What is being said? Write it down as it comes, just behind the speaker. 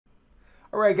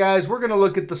All right, guys, we're going to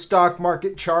look at the stock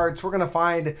market charts. We're going to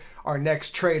find our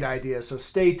next trade idea, so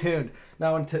stay tuned.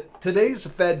 Now, in today's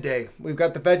Fed day, we've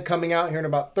got the Fed coming out here in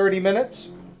about 30 minutes,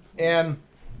 and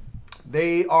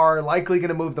they are likely going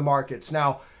to move the markets.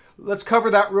 Now, let's cover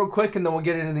that real quick, and then we'll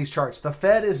get into these charts. The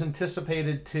Fed is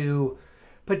anticipated to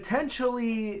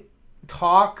potentially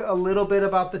talk a little bit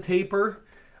about the taper,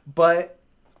 but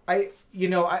I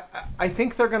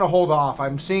think they're going to hold off.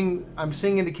 I'm seeing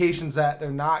indications that they're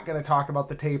not going to talk about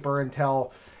the taper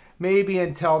until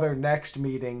their next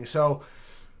meeting. So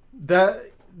the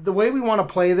way we want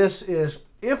to play this is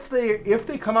if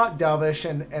they come out dovish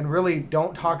and really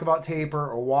don't talk about taper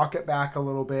or walk it back a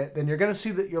little bit, then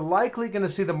you're likely going to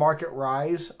see the market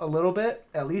rise a little bit,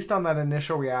 at least on that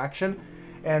initial reaction.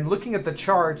 And looking at the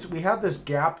charts, we have this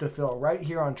gap to fill right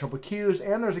here on triple Qs,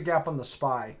 and there's a gap on the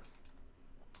SPY.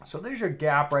 So there's your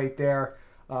gap right there.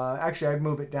 Actually, I'd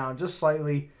move it down just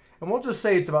slightly, and we'll just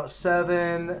say it's about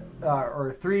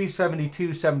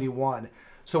 372.71.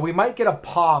 So we might get a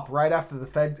pop right after the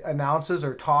Fed announces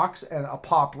or talks, and a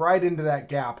pop right into that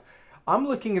gap. I'm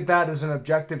looking at that as an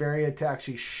objective area to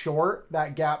actually short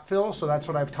that gap fill. So that's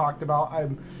what I've talked about.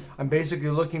 I'm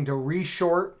basically looking to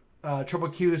re-short triple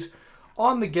Qs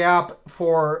on the gap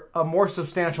for a more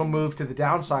substantial move to the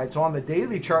downside. So on the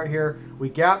daily chart here, we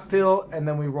gap fill and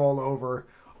then we roll over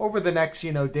the next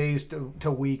days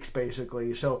to weeks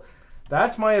basically. So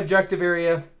that's my objective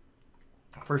area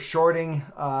for shorting,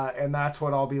 and that's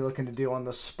what I'll be looking to do on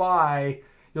the SPY.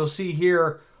 You'll see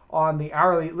here on the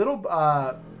hourly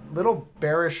little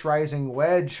bearish rising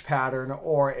wedge pattern,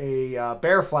 or a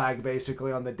bear flag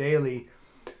basically on the daily.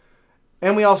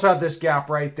 And we also have this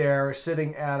gap right there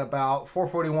sitting at about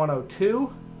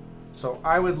 441.02. So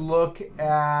I would look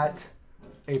at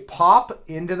a pop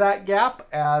into that gap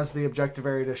as the objective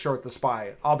area to short the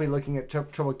SPY. I'll be looking at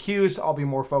triple Qs. I'll be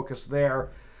more focused there.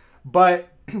 But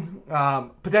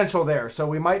potential there. So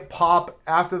we might pop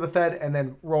after the Fed and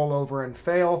then roll over and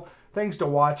fail. Things to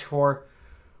watch for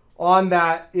on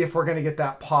that if we're going to get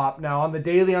that pop. Now on the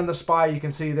daily on the SPY, you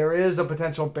can see there is a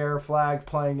potential bear flag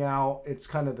playing out. It's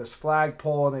kind of this flag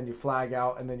pull, and then you flag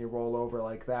out, and then you roll over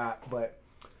like that. But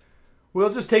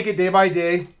we'll just take it day by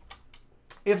day.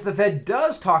 If the Fed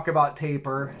does talk about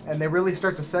taper and they really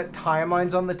start to set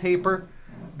timelines on the taper,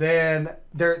 then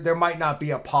there might not be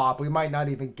a pop. We might not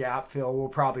even gap fill. We'll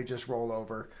probably just roll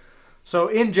over. So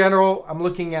in general, I'm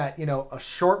looking at, a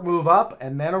short move up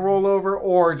and then a rollover,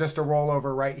 or just a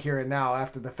rollover right here and now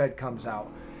after the Fed comes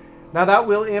out. Now that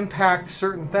will impact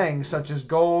certain things such as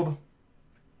gold.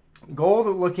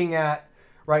 Gold, looking at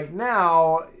right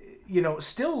now,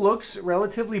 still looks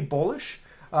relatively bullish.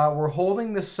 We're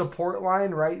holding this support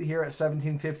line right here at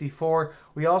 1754.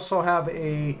 We also have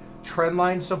a trend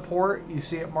line support. You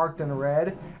see it marked in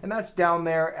red, and that's down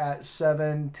there at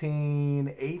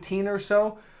 1718 or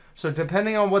so. So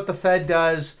depending on what the Fed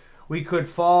does, we could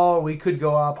fall, we could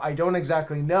go up. I don't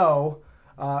exactly know,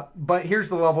 but here's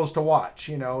the levels to watch.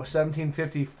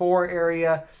 1754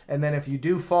 area, and then if you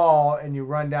do fall and you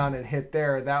run down and hit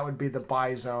there, that would be the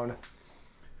buy zone.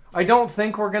 I don't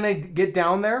think we're going to get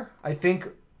down there. I think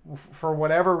for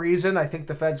whatever reason, I think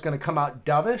the Fed's going to come out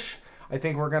dovish. I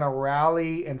think we're going to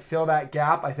rally and fill that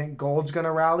gap. I think gold's going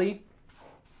to rally.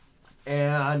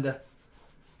 And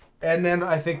then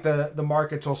I think the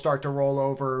markets will start to roll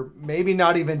over, maybe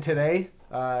not even today,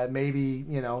 maybe,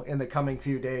 in the coming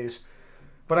few days.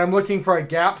 But I'm looking for a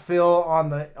gap fill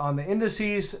on the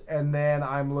indices, and then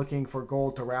I'm looking for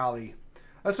gold to rally.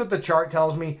 That's what the chart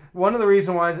tells me. One of the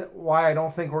reasons why I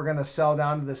don't think we're going to sell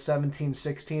down to the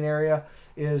 1716 area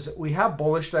is we have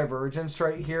bullish divergence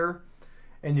right here,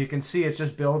 and you can see it's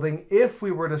just building. If we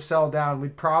were to sell down,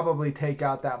 we'd probably take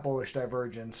out that bullish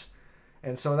divergence.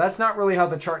 And so that's not really how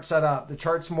the chart's set up. The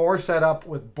chart's more set up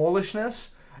with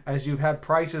bullishness as you've had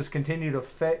prices continue to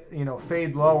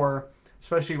fade lower,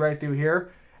 especially right through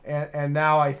here. And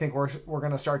now I think we're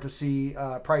going to start to see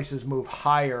prices move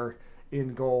higher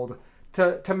in gold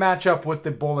to match up with the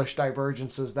bullish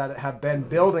divergences that have been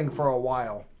building for a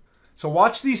while. So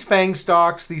watch these Fang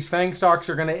stocks. These Fang stocks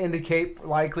are going to indicate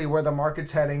likely where the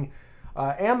market's heading.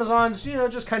 Amazon's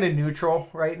just kind of neutral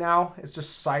right now. It's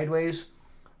just sideways.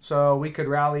 So we could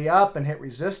rally up and hit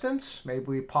resistance. Maybe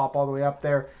we pop all the way up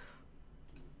there.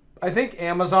 I think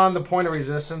Amazon, the point of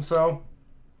resistance, though,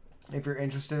 if you're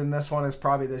interested in this one, is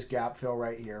probably this gap fill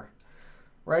right here.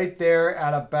 Right there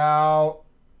at about,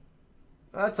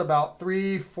 that's about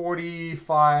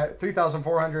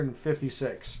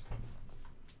 3,456.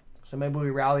 So maybe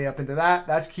we rally up into that.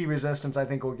 That's key resistance. I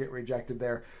think we'll get rejected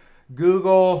there.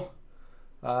 Google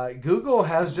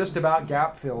has just about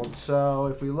gap filled. So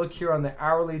if we look here on the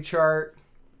hourly chart,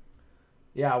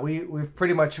 Yeah, we've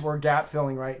pretty much, we're gap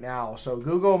filling right now. So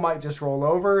Google might just roll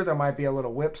over. There might be a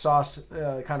little whipsaw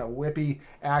kind of whippy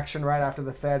action right after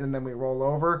the Fed, and then we roll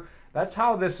over. That's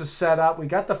how this is set up. We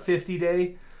got the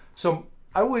 50-day. So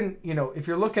I wouldn't, if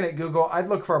you're looking at Google, I'd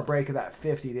look for a break of that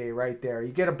 50-day right there.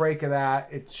 You get a break of that,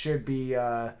 it should be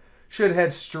should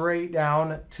head straight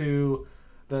down to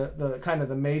the kind of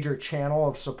the major channel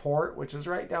of support, which is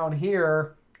right down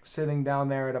here, sitting down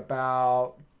there at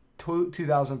about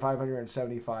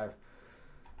 2,575.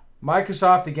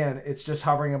 Microsoft, again, it's just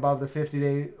hovering above the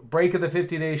 50-day. Break of the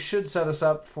 50 days should set us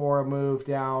up for a move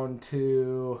down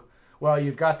to, well,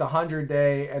 you've got the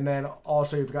 100-day, and then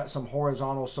also you've got some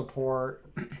horizontal support.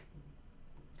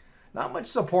 Not much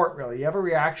support, really. You have a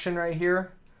reaction right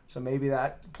here, so maybe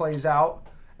that plays out,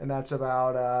 and that's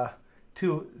about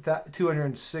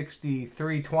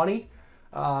 263.20.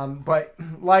 But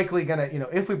likely gonna,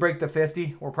 if we break the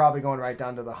 50, we're probably going right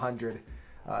down to the 100.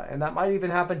 And that might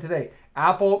even happen today.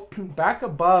 Apple back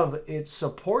above its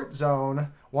support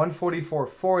zone,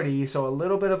 144.40, so a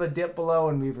little bit of a dip below,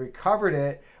 and we've recovered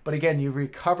it. But again, you've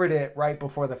recovered it right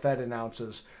before the Fed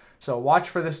announces. So watch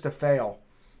for this to fail.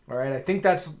 All right, I think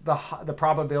that's the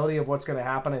probability of what's going to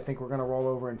happen. I think we're going to roll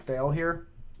over and fail here.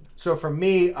 So for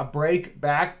me, a break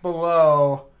back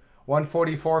below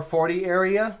 144.40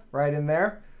 area, right in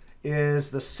there, is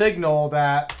the signal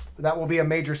that will be a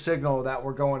major signal that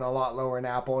we're going a lot lower in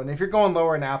Apple. And if you're going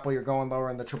lower in Apple, you're going lower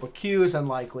in the triple Qs and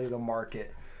likely the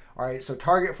market. All right, so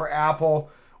target for Apple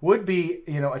would be,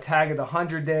 a tag of the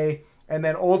 100-day, and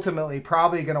then ultimately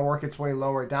probably going to work its way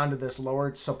lower down to this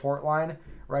lower support line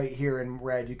right here in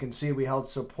red. You can see we held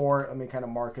support. Let me kind of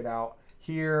mark it out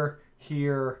here,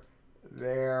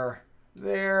 there.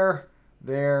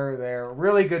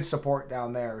 Really good support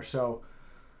down there. So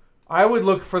I would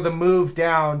look for the move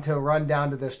down to run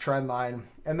down to this trend line,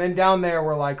 and then down there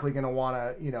we're likely going to want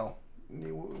to, you'll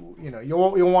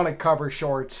want to cover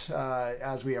shorts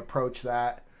as we approach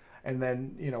that, and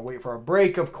then wait for a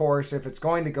break, of course, if it's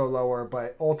going to go lower.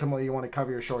 But ultimately, you want to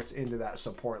cover your shorts into that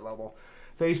support level.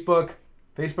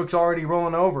 Facebook's already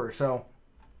rolling over, so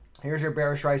here's your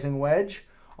bearish rising wedge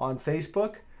on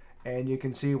Facebook, and you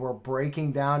can see we're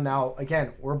breaking down now.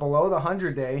 Again, we're below the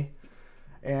 100-day.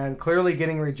 And clearly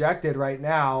getting rejected right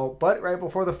now, but right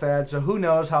before the Fed. So who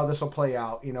knows how this will play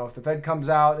out. If the Fed comes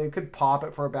out, they could pop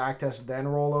it for a back test, then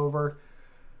roll over.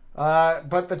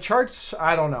 But the charts,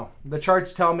 I don't know. The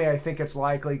charts tell me I think it's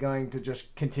likely going to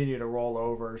just continue to roll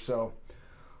over. So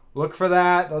look for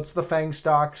that. That's the Fang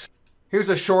Stocks. Here's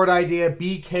a short idea,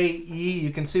 BKE. You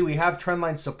can see we have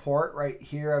trendline support right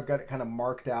here. I've got it kind of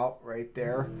marked out right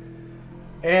there.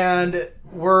 And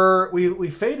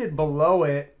we faded below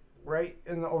it right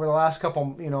over the last couple,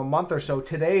 month or so.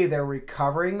 Today they're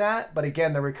recovering that, but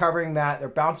again, they're recovering that. They're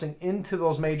bouncing into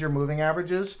those major moving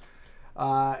averages,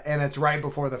 and it's right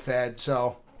before the Fed.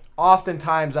 So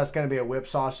oftentimes that's going to be a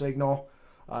whipsaw signal.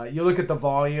 You look at the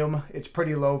volume; it's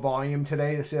pretty low volume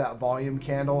today. You see that volume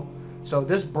candle. So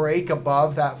this break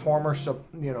above that former,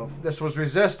 this was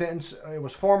resistance. It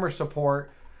was former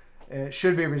support. It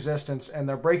should be resistance, and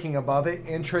they're breaking above it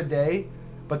intraday.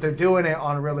 But they're doing it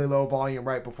on really low volume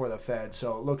right before the Fed.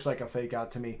 So it looks like a fake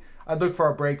out to me. I'd look for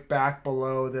a break back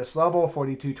below this level,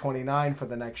 42.29 for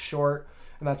the next short.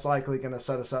 And that's likely going to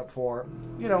set us up for,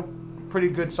 pretty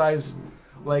good size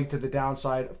leg to the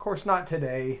downside. Of course, not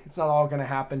today. It's not all going to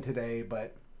happen today,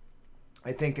 but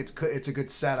I think it's a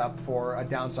good setup for a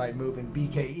downside move in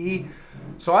BKE.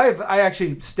 So I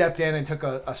actually stepped in and took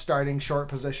a starting short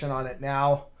position on it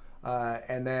now.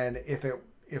 And then if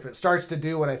it starts to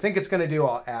do what I think it's going to do,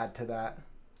 I'll add to that.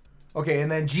 Okay, and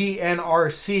then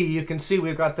GNRC, you can see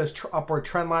we've got this upward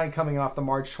trend line coming off the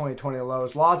March 2020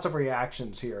 lows. Lots of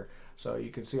reactions here. So you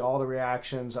can see all the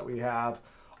reactions that we have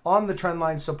on the trend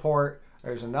line support.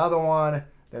 There's another one.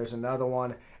 There's another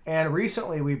one. And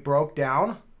recently we broke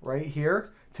down right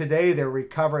here. Today they're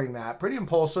recovering that. Pretty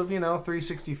impulsive,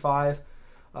 365.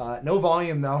 No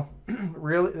volume though.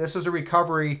 Really, this is a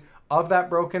recovery of that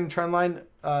broken trend line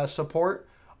support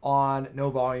on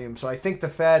no volume. So I think the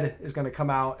Fed is going to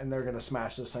come out and they're going to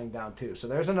smash this thing down too. So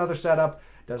there's another setup.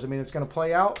 Doesn't mean it's going to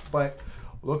play out, but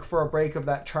look for a break of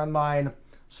that trend line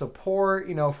support,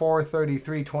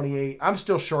 433.28. I'm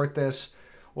still short this.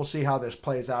 We'll see how this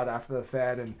plays out after the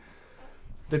Fed, and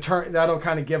that'll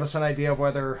kind of give us an idea of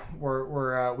whether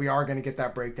we are going to get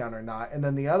that breakdown or not. And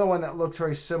then the other one that looks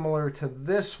very similar to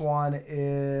this one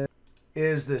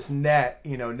is this net.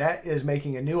 Net is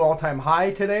making a new all-time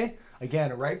high today.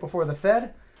 Again, right before the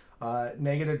Fed.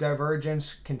 Negative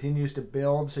divergence continues to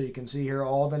build. So you can see here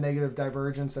all the negative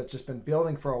divergence that's just been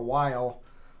building for a while.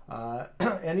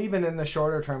 And even in the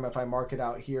shorter term, if I mark it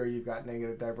out here, you've got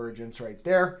negative divergence right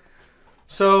there.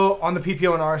 So on the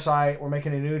PPO and RSI, we're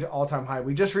making a new all-time high.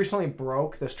 We just recently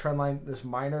broke this trend line, this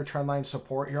minor trend line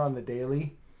support here on the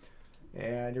daily.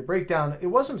 And your breakdown, it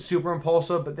wasn't super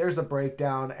impulsive, but there's the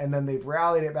breakdown. And then they've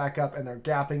rallied it back up and they're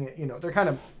gapping it. You know, they're kind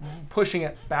of pushing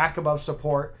it back above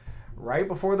support right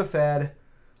before the Fed.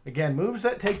 Again, moves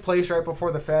that take place right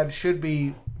before the Fed should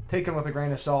be taken with a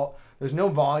grain of salt. There's no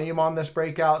volume on this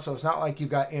breakout, so it's not like you've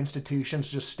got institutions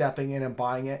just stepping in and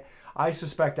buying it. I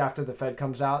suspect after the Fed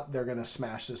comes out, they're going to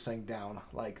smash this thing down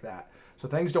like that. So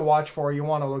things to watch for. You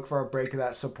want to look for a break of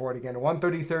that support again.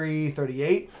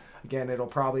 133.38. Again, it'll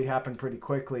probably happen pretty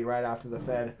quickly right after the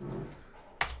Fed.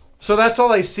 So that's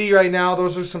all I see right now.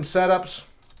 Those are some setups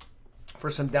for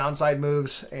some downside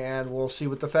moves, and we'll see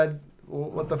what the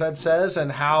Fed says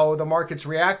and how the markets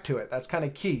react to it. That's kind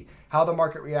of key, how the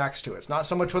market reacts to it. It's not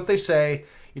so much what they say.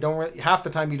 You don't really, half the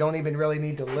time you don't even really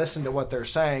need to listen to what they're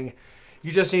saying.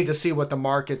 You just need to see what the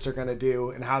markets are going to do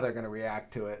and how they're going to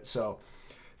react to it. So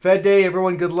Fed day,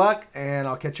 everyone, good luck, and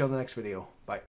I'll catch you on the next video.